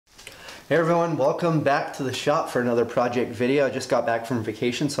Hey everyone, welcome back to the shop for another project video. I just got back from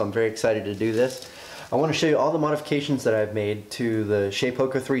vacation, so I'm very excited to do this. I want to show you all the modifications that I've made to the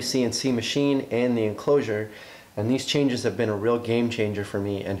Shapeoko 3 CNC machine and the Enclosure, and these changes have been a real game changer for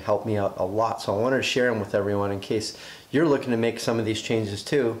me and helped me out a lot. So I wanted to share them with everyone in case you're looking to make some of these changes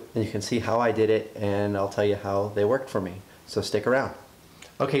too, and you can see how I did it, and I'll tell you how they worked for me. So stick around.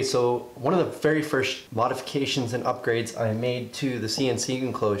 Okay, so one of the very first modifications and upgrades I made to the CNC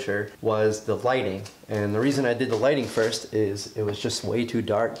Enclosure was the lighting. And the reason I did the lighting first is it was just way too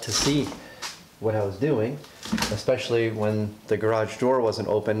dark to see what I was doing, especially when the garage door wasn't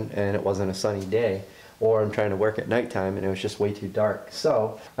open and it wasn't a sunny day, or I'm trying to work at nighttime and it was just way too dark.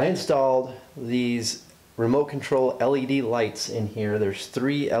 So I installed these remote control LED lights in here. There's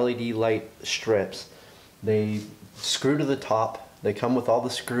 3 LED light strips. They screw to the top. They come with all the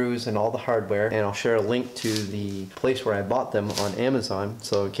screws and all the hardware, and I'll share a link to the place where I bought them on Amazon,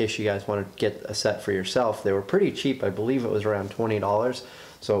 so in case you guys want to get a set for yourself. They were pretty cheap. I believe it was around $20,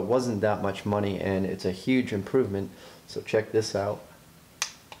 so it wasn't that much money, and it's a huge improvement. So check this out.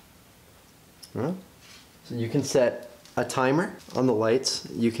 So you can set a timer on the lights.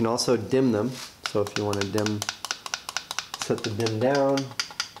 You can also dim them, so if you want to set the dim down.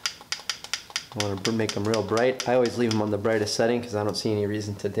 I want to make them real bright. I always leave them on the brightest setting because I don't see any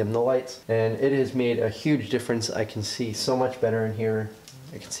reason to dim the lights. And it has made a huge difference. I can see so much better in here.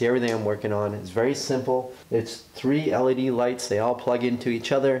 I can see everything I'm working on. It's very simple. It's 3 LED lights. They all plug into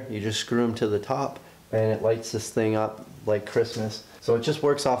each other. You just screw them to the top and it lights this thing up like Christmas. So it just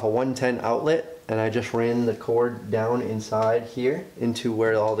works off a 110 outlet, and I just ran the cord down inside here into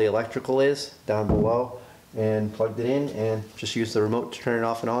where all the electrical is, down below, and plugged it in and just used the remote to turn it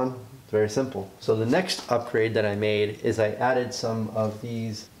off and on. Very simple. So the next upgrade that I made is I added some of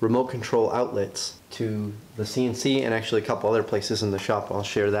these remote control outlets to the CNC and actually a couple other places in the shop. I'll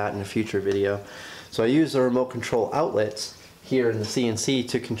share that in a future video. So I use the remote control outlets here in the CNC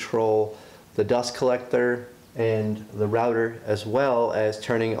to control the dust collector and the router, as well as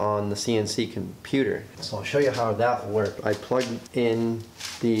turning on the CNC computer. So I'll show you how that worked. I plugged in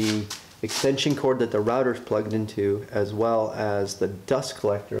the extension cord that the router's plugged into, as well as the dust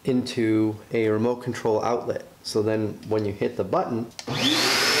collector, into a remote control outlet. So then when you hit the button,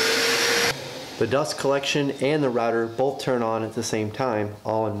 the dust collection and the router both turn on at the same time,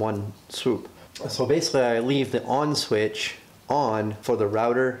 all in one swoop. So basically I leave the on switch on for the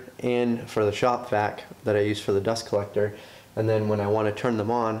router and for the shop vac that I use for the dust collector, and then when I want to turn them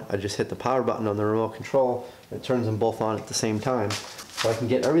on, I just hit the power button on the remote control. It turns them both on at the same time. So I can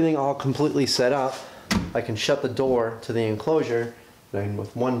get everything all completely set up. I can shut the door to the enclosure and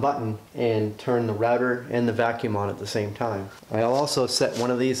with one button and turn the router and the vacuum on at the same time. I'll also set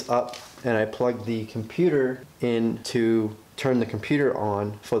one of these up, and I plug the computer in to turn the computer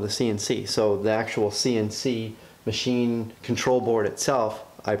on for the CNC. So the actual CNC machine control board itself,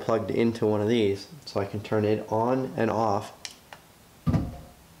 I plugged into one of these, so I can turn it on and off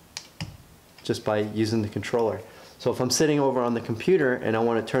just by using the controller. So if I'm sitting over on the computer and I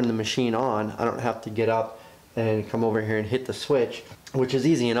want to turn the machine on, I don't have to get up and come over here and hit the switch, which is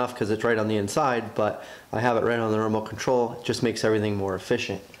easy enough because it's right on the inside, but I have it right on the remote control. It just makes everything more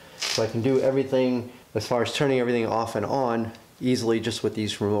efficient. So I can do everything as far as turning everything off and on easily just with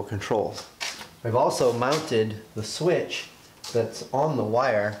these remote controls. I've also mounted the switch that's on the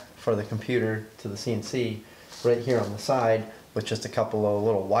wire for the computer to the CNC right here on the side with just a couple of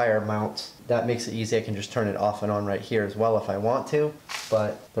little wire mounts. That makes it easy. I can just turn it off and on right here as well if I want to,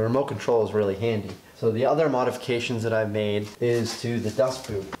 but the remote control is really handy. So the other modifications that I've made is to the dust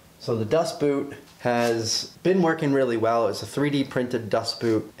boot. So the dust boot has been working really well. It's a 3D printed dust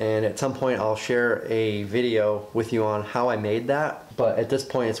boot, and at some point I'll share a video with you on how I made that, but at this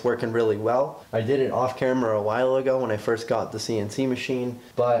point it's working really well. I did it off camera a while ago when I first got the CNC machine,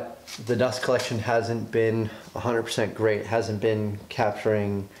 but the dust collection hasn't been 100% great. It hasn't been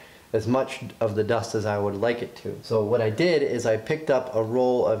capturing as much of the dust as I would like it to. So what I did is I picked up a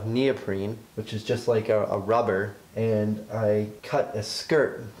roll of neoprene, which is just like a rubber, and I cut a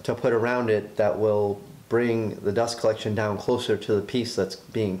skirt to put around it that will bring the dust collection down closer to the piece that's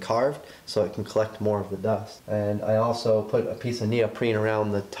being carved so it can collect more of the dust. And I also put a piece of neoprene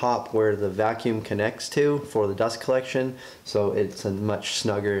around the top where the vacuum connects to for the dust collection, so it's a much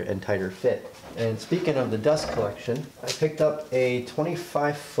snugger and tighter fit. And speaking of the dust collection, I picked up a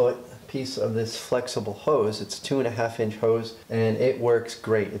 25-foot piece of this flexible hose. It's a 2.5-inch hose, and it works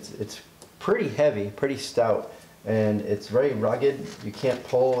great. It's pretty heavy, pretty stout, and it's very rugged. You can't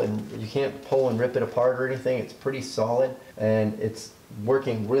pull and rip it apart or anything. It's pretty solid, and it's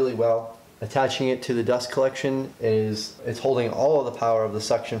working really well. attaching it to the dust collection it's holding all of the power of the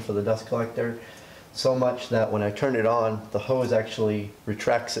suction for the dust collector, so much that when I turn it on, the hose actually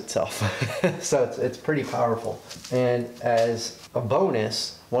retracts itself. So it's pretty powerful. And as a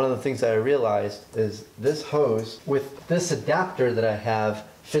bonus, one of the things that I realized is this hose with this adapter that I have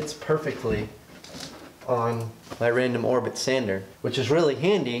fits perfectly on my random orbit sander, which is really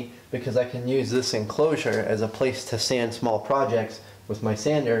handy because I can use this enclosure as a place to sand small projects with my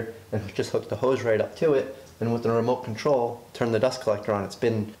sander and just hook the hose right up to it, and with the remote control turn the dust collector on. It's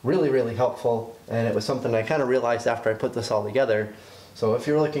been really helpful, and it was something I kind of realized after I put this all together. So if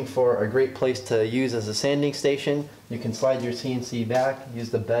you're looking for a great place to use as a sanding station, you can slide your CNC back, use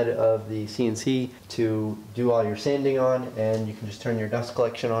the bed of the CNC to do all your sanding on, and you can just turn your dust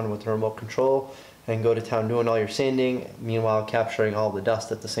collection on with the remote control and go to town doing all your sanding, meanwhile capturing all the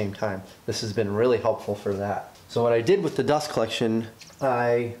dust at the same time. This has been really helpful for that. So what I did with the dust collection,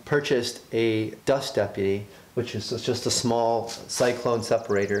 I purchased a dust deputy, which is just a small cyclone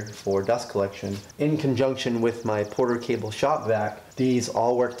separator for dust collection. In conjunction with my Porter cable shop vac, these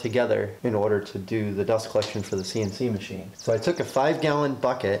all work together in order to do the dust collection for the CNC machine. So I took a 5-gallon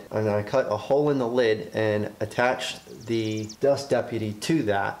bucket and I cut a hole in the lid and attached the dust deputy to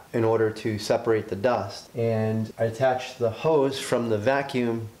that in order to separate the dust. And I attached the hose from the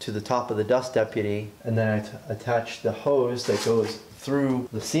vacuum to the top of the dust deputy, and then I attached the hose that goes through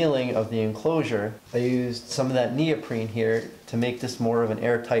the ceiling of the enclosure. I used some of that neoprene here to make this more of an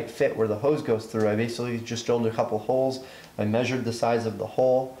airtight fit where the hose goes through. I basically just drilled a couple holes. I measured the size of the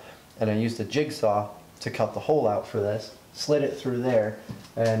hole, and I used a jigsaw to cut the hole out for this, slid it through there,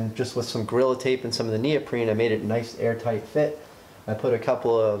 and just with some Gorilla Tape and some of the neoprene, I made it a nice airtight fit. I put a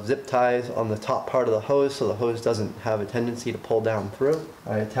couple of zip ties on the top part of the hose so the hose doesn't have a tendency to pull down through.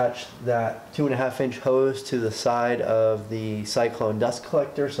 I attached that 2.5-inch hose to the side of the Cyclone dust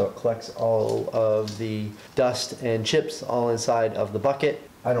collector so it collects all of the dust and chips all inside of the bucket.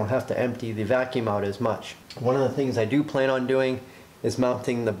 I don't have to empty the vacuum out as much. One of the things I do plan on doing is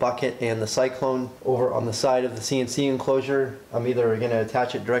mounting the bucket and the Cyclone over on the side of the CNC enclosure. I'm either going to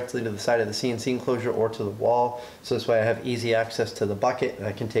attach it directly to the side of the CNC enclosure or to the wall, so this way I have easy access to the bucket and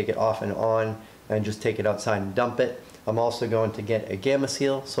I can take it off and on and just take it outside and dump it. I'm also going to get a gamma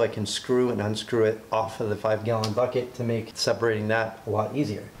seal so I can screw and unscrew it off of the 5-gallon bucket to make separating that a lot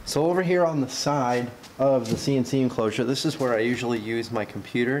easier. So over here on the side of the CNC enclosure, this is where I usually use my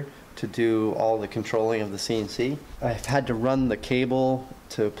computer to do all the controlling of the CNC. I've had to run the cable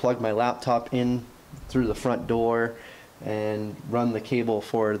to plug my laptop in through the front door and run the cable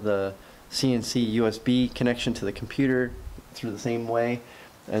for the CNC USB connection to the computer through the same way.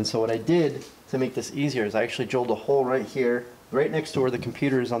 And so what I did to make this easier is I actually drilled a hole right here, right next to where the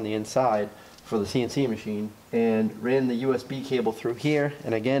computer is on the inside for the CNC machine, and ran the USB cable through here.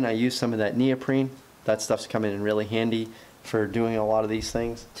 And again, I used some of that neoprene. That stuff's coming in really handy for doing a lot of these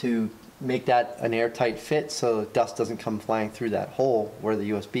things to make that an airtight fit so dust doesn't come flying through that hole where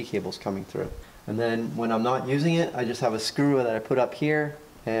the USB cable's coming through. And then when I'm not using it, I just have a screw that I put up here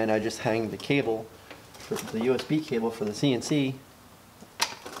and I just hang the cable, the USB cable for the CNC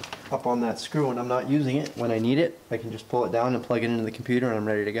up on that screw when I'm not using it. When I need it, I can just pull it down and plug it into the computer and I'm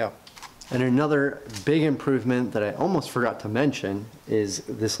ready to go. And another big improvement that I almost forgot to mention is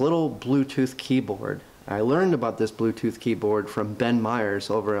this little Bluetooth keyboard. I learned about this Bluetooth keyboard from Ben Myers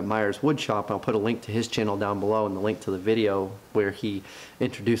over at Myers Woodshop. I'll put a link to his channel down below and the link to the video where he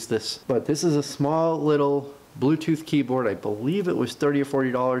introduced this. But this is a small little Bluetooth keyboard. I believe it was $30 or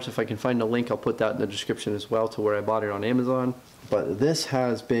 $40. If I can find a link, I'll put that in the description as well to where I bought it on Amazon. But this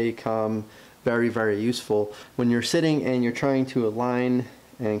has become very useful when you're sitting and you're trying to align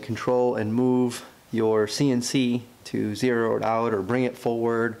and control and move your CNC to zero it out or bring it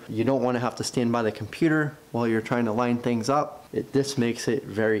forward. You don't want to have to stand by the computer while you're trying to line things up. This makes it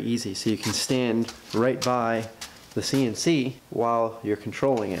very easy. So you can stand right by the CNC while you're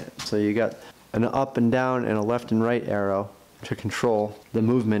controlling it. So you got an up and down and a left and right arrow to control the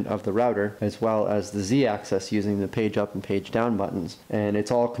movement of the router, as well as the Z-axis using the page up and page down buttons. And it's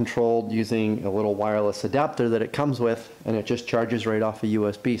all controlled using a little wireless adapter that it comes with, and it just charges right off a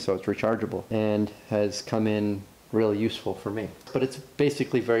USB, so it's rechargeable, and has come in really useful for me. But it's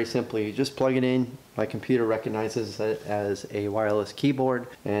basically very simple. You just plug it in, my computer recognizes it as a wireless keyboard,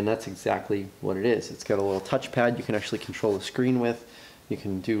 and that's exactly what it is. It's got a little touchpad you can actually control the screen with. You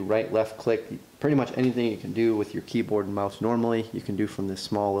can do right, left click, pretty much anything you can do with your keyboard and mouse normally, you can do from this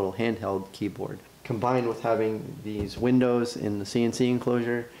small little handheld keyboard. Combined with having these windows in the CNC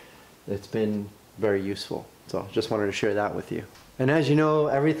enclosure, it's been very useful. So just wanted to share that with you. And as you know,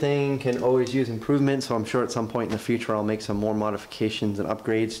 everything can always use improvement, so I'm sure at some point in the future I'll make some more modifications and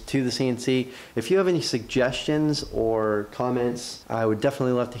upgrades to the CNC. If you have any suggestions or comments, I would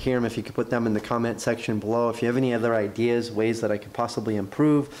definitely love to hear them if you could put them in the comment section below. If you have any other ideas, ways that I could possibly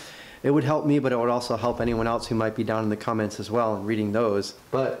improve, it would help me, but it would also help anyone else who might be down in the comments as well and reading those.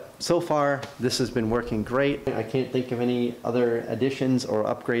 But so far, this has been working great. I can't think of any other additions or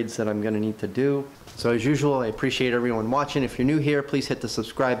upgrades that I'm gonna need to do. So as usual, I appreciate everyone watching. If you're new here, please hit the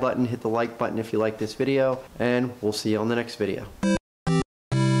subscribe button, hit the like button if you like this video, and we'll see you on the next video.